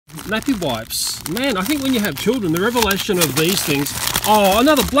nappy wipes. Man, I think when you have children, the revelation of these things... Oh,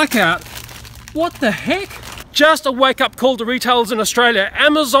 another Blackout. What the heck? Just a wake-up call to retailers in Australia.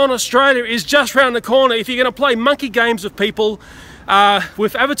 Amazon Australia is just round the corner. If you're going to play monkey games with people,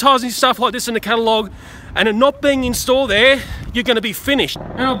 with advertising stuff like this in the catalogue, and it not being in store there, you're going to be finished.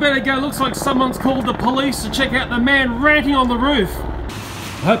 And I better go. Looks like someone's called the police to check out the man ranting on the roof.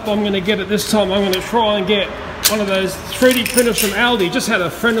 I hope I'm going to get it this time. I'm going to try and get one of those 3D printers from ALDI. Just had a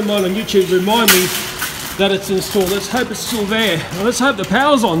friend of mine on YouTube remind me that it's installed. Let's hope it's still there. Well, let's hope the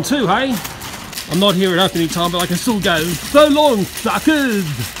power's on too, hey? I'm not here at opening time, but I can still go. So long, suckers!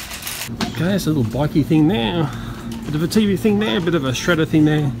 Okay, it's a little bikey thing there. Bit of a TV thing there, a bit of a shredder thing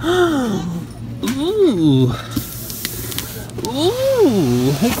there. Ooh.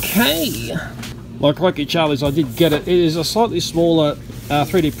 Ooh, okay. Like Lucky Charlie's, I did get it. It is a slightly smaller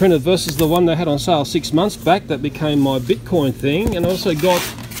 3D printer versus the one they had on sale 6 months back. That became my Bitcoin thing. And I also got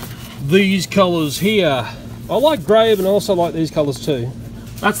these colours here. I like grey, and I also like these colours too.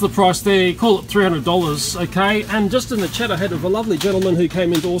 That's the price there. Call it $300, okay? And just in the chat I had of a lovely gentleman who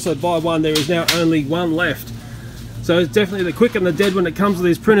came in to also buy one. There is now only one left. So it's definitely the quick and the dead when it comes to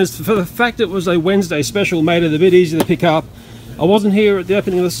these printers. For the fact it was a Wednesday special made it a bit easier to pick up. I wasn't here at the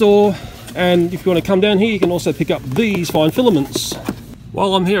opening of the store, and if you want to come down here you can also pick up these fine filaments.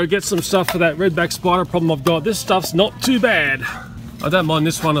 While I'm here I get some stuff for that redback spider problem I've got. This stuff's not too bad. I don't mind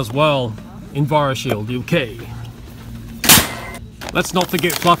this one as well. EnviroShield UK. Let's not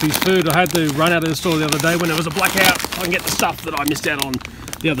forget Fluffy's food. I had to run out of the store the other day when there was a blackout so I can get the stuff that I missed out on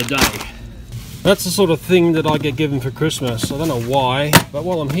the other day. That's the sort of thing that I get given for Christmas. I don't know why, but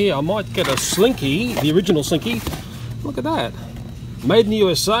while I'm here I might get a Slinky, the original Slinky. Look at that. Made in the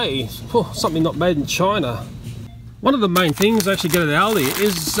USA. Oh, something not made in China. One of the main things I actually get at ALDI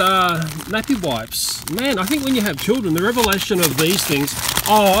is nappy wipes. Man, I think when you have children, the revelation of these things...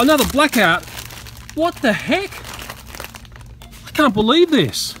 Oh, another Blackout. What the heck? I can't believe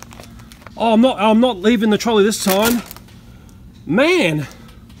this. Oh, I'm not leaving the trolley this time. Man,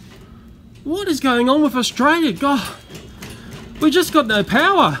 what is going on with Australia? God, we just got no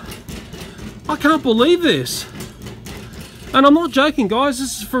power. I can't believe this. And I'm not joking, guys,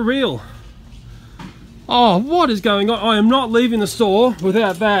 this is for real. Oh, what is going on? I am not leaving the store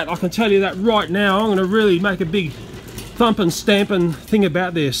without that. I can tell you that right now. I'm going to really make a big thumping, stamping thing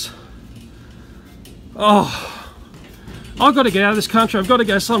about this. Oh, I've got to get out of this country. I've got to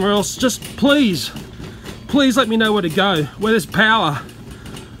go somewhere else. Just please let me know where to go, where there's power.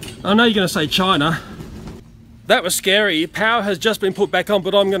 I know you're going to say China. That was scary. Power has just been put back on,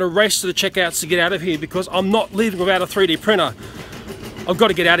 but I'm going to race to the checkouts to get out of here because I'm not leaving without a 3D printer. I've got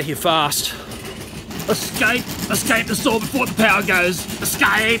to get out of here fast. Escape the store before the power goes.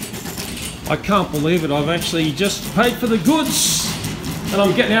 Escape! I can't believe it. I've actually just paid for the goods and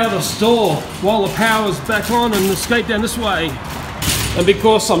I'm getting out of the store while the power's back on and escape down this way. And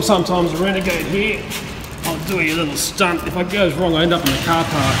because I'm sometimes a renegade here, I'll do a little stunt. If it goes wrong, I end up in the car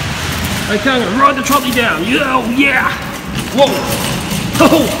park. Okay, I'm gonna ride the trolley down. Yo, yeah! Whoa!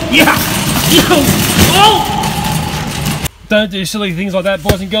 Oh, yeah! Yo! Oh! Don't do silly things like that,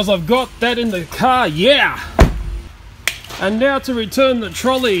 boys and girls. I've got that in the car, yeah! And now to return the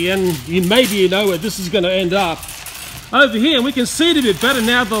trolley, and maybe you know where this is going to end up. Over here, we can see it a bit better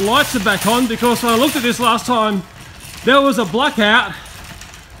now the lights are back on, because when I looked at this last time, there was a blackout.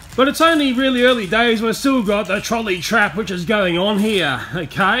 But it's only really early days. We've still got the trolley trap which is going on here,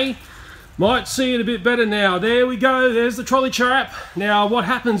 okay? Might see it a bit better now. There we go, there's the trolley trap. Now what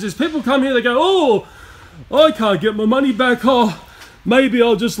happens is people come here, they go, oh, I can't get my money back. Oh, maybe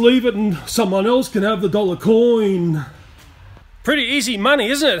I'll just leave it and someone else can have the dollar coin. Pretty easy money,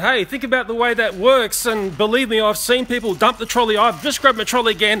 isn't it? Hey, think about the way that works, and believe me, I've seen people dump the trolley. I've just grabbed my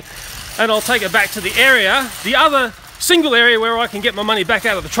trolley again and I'll take it back to the area, the other single area where I can get my money back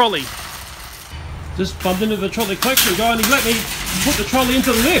out of the trolley. Just bumped into the trolley collection guy and he let me put the trolley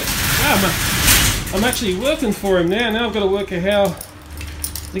into the lift. Wow, I'm actually working for him now. Now I've got to work out how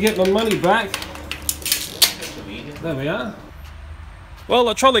to get my money back. There we are. Well,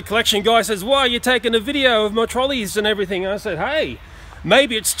 the trolley collection guy says, why are you taking a video of my trolleys and everything? And I said, hey,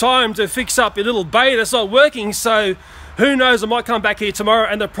 maybe it's time to fix up your little bay that's not working, so who knows, I might come back here tomorrow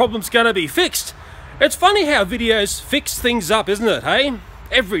and the problem's going to be fixed. It's funny how videos fix things up, isn't it, hey?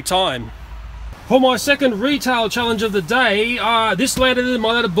 Every time. For my second retail challenge of the day, this landed in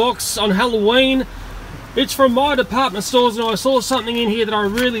my letterbox on Halloween. It's from my department stores, and I saw something in here that I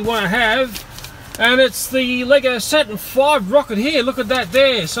really want to have. And it's the Lego Saturn 5 rocket here. Look at that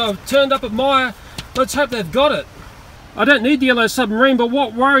there. So I've turned up at MYER. Let's hope they've got it. I don't need the yellow submarine, but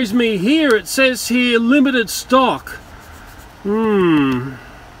what worries me here, it says here limited stock.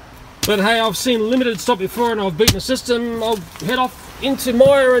 But hey, I've seen limited stock before and I've beaten the system. I'll head off into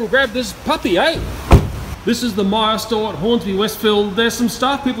MYER and grab this puppy, eh? This is the MYER store at Hornsby, Westfield. There's some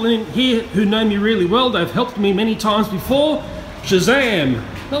staff people in here who know me really well. They've helped me many times before. Shazam!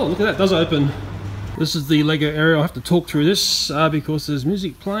 Oh, look at that, it does open. This is the Lego area. I'll have to talk through this because there's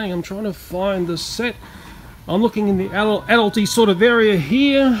music playing. I'm trying to find the set. I'm looking in the adulty sort of area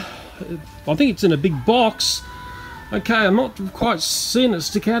here. I think it's in a big box. Okay, I'm not quite seeing it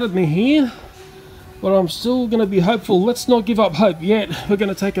stick out at me here, but I'm still going to be hopeful. Let's not give up hope yet. We're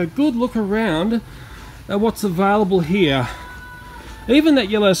going to take a good look around at what's available here. Even that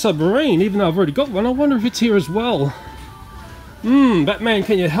yellow submarine, even though I've already got one, I wonder if it's here as well. Batman,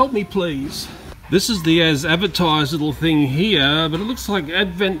 can you help me please? This is the as advertised little thing here, but it looks like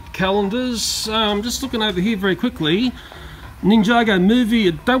advent calendars. I'm just looking over here very quickly. Ninjago movie,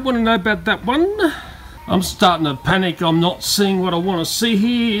 I don't want to know about that one. I'm starting to panic. I'm not seeing what I want to see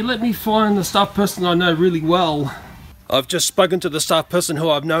here. Let me find the staff person I know really well. I've just spoken to the staff person who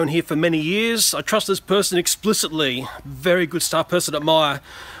I've known here for many years. I trust this person explicitly. Very good staff person at MYER.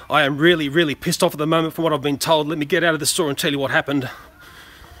 I am really pissed off at the moment from what I've been told. Let me get out of the store and tell you what happened.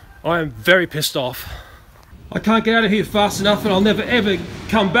 I am very pissed off. I can't get out of here fast enough and I'll never ever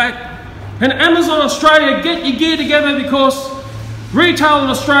come back. And Amazon Australia, get your gear together because retail in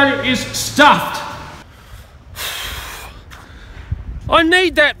Australia is stuffed. I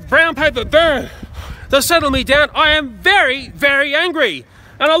need that brown paper burn to settle me down. I am very angry.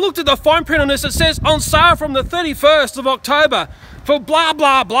 And I looked at the fine print on this. It says on sale from the 31st of October for blah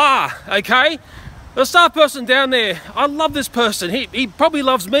blah blah, okay? The staff person down there, I love this person. He probably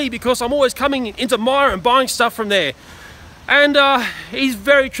loves me because I'm always coming into MYER and buying stuff from there. And he's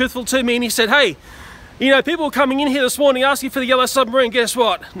very truthful to me and he said, hey, you know, people coming in here this morning asking for the yellow submarine, guess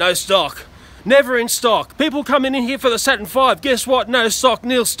what? No stock. Never in stock. People coming in here for the Saturn V, guess what? No stock,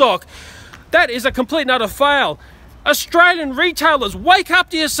 nil stock. That is a complete and utter fail. Australian retailers, wake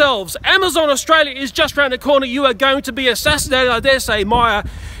up to yourselves. Amazon Australia is just around the corner. You are going to be assassinated. I dare say MYER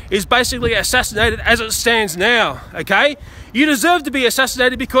is basically assassinated as it stands now, okay? You deserve to be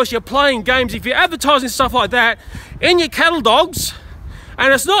assassinated because you're playing games. If you're advertising stuff like that in your cattle dogs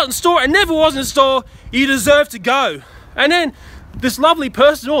and it's not in store and never was in store, you deserve to go. And then this lovely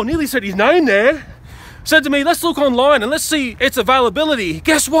person, oh, nearly said his name there, said to me, let's look online and let's see its availability.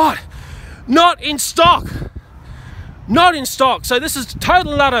 Guess what? Not in stock. Not in stock. So this is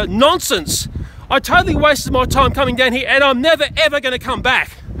total and utter nonsense. I totally wasted my time coming down here and I'm never ever going to come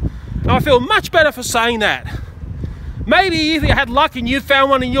back. And I feel much better for saying that. Maybe if you had luck and you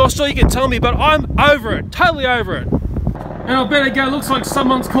found one in your store, you can tell me, but I'm over it. Totally over it. And I better go. Looks like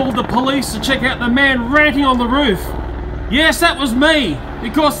someone's called the police to check out the man ranting on the roof. Yes, that was me,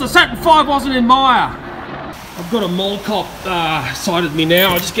 because the Saturn V wasn't in MYER. I've got a mole cop sighted me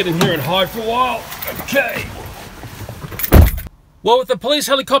now. I'll just get in here and hide for a while. Okay. Well, with the police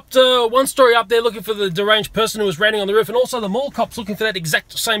helicopter, one story up there looking for the deranged person who was ranting on the roof, and also the mall cops looking for that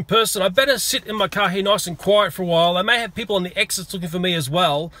exact same person. I better sit in my car here nice and quiet for a while. They may have people on the exits looking for me as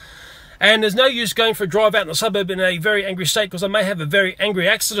well. And there's no use going for a drive out in the suburb in a very angry state because I may have a very angry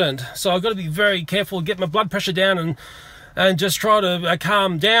accident. So I've got to be very careful, get my blood pressure down and just try to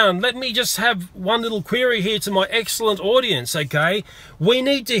calm down. Let me just have one little query here to my excellent audience, okay? We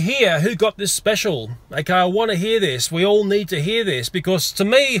need to hear who got this special, okay? I want to hear this. We all need to hear this because to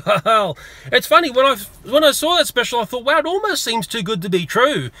me, well, it's funny, when I saw that special, I thought, wow, it almost seems too good to be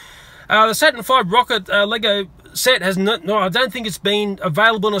true. The Saturn V rocket Lego set has no, I don't think it's been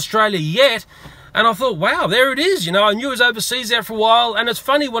available in Australia yet. And I thought, wow, there it is. You know, I knew it was overseas there for a while. And it's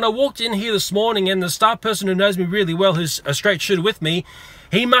funny, when I walked in here this morning and the staff person who knows me really well, who's a straight shooter with me,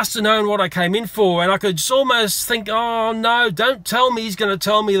 he must have known what I came in for. And I could just almost think, oh, no, don't tell me he's going to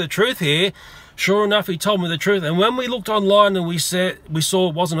tell me the truth here. Sure enough, he told me the truth. And when we looked online and we saw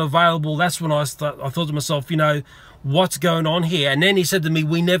it wasn't available, that's when I thought to myself, you know, what's going on here? And then he said to me,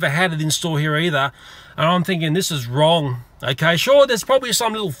 we never had it in store here either. And I'm thinking, this is wrong. Okay, sure, there's probably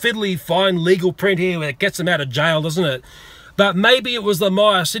some little fiddly fine legal print here that gets them out of jail, doesn't it? But maybe it was the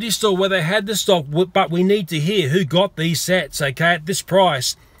MYER City store where they had the stock, but we need to hear who got these sets, okay, at this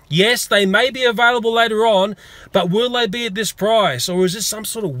price. Yes, they may be available later on, but will they be at this price? Or is this some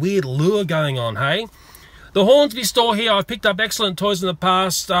sort of weird lure going on, hey? The Hornsby store here, I've picked up excellent toys in the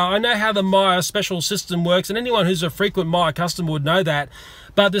past. I know how the MYER special system works, and anyone who's a frequent MYER customer would know that.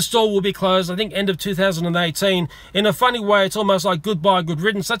 But the store will be closed, I think, end of 2018. In a funny way, it's almost like goodbye, good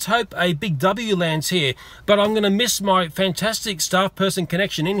riddance. Let's hope a big W lands here. But I'm going to miss my fantastic staff person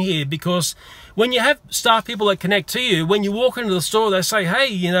connection in here, because when you have staff people that connect to you, when you walk into the store, they say, hey,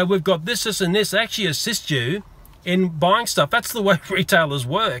 you know, we've got this, this, and this. They actually assist you. in buying stuff. That's the way retailers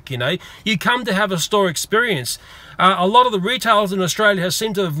work, you know. You come to have a store experience. A lot of the retailers in Australia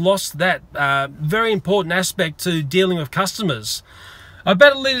seem to have lost that very important aspect to dealing with customers. I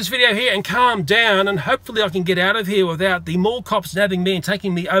better leave this video here and calm down, and hopefully I can get out of here without the mall cops nabbing me and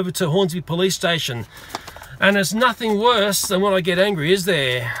taking me over to Hornsby Police Station. And there's nothing worse than when I get angry, is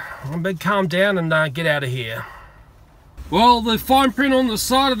there? I better calm down and get out of here. Well, the fine print on the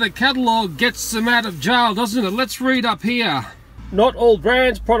side of the catalogue gets them out of jail, doesn't it? Let's read up here. Not all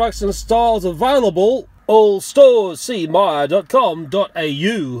brands, products and styles available. All stores. See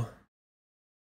MYER.com.au.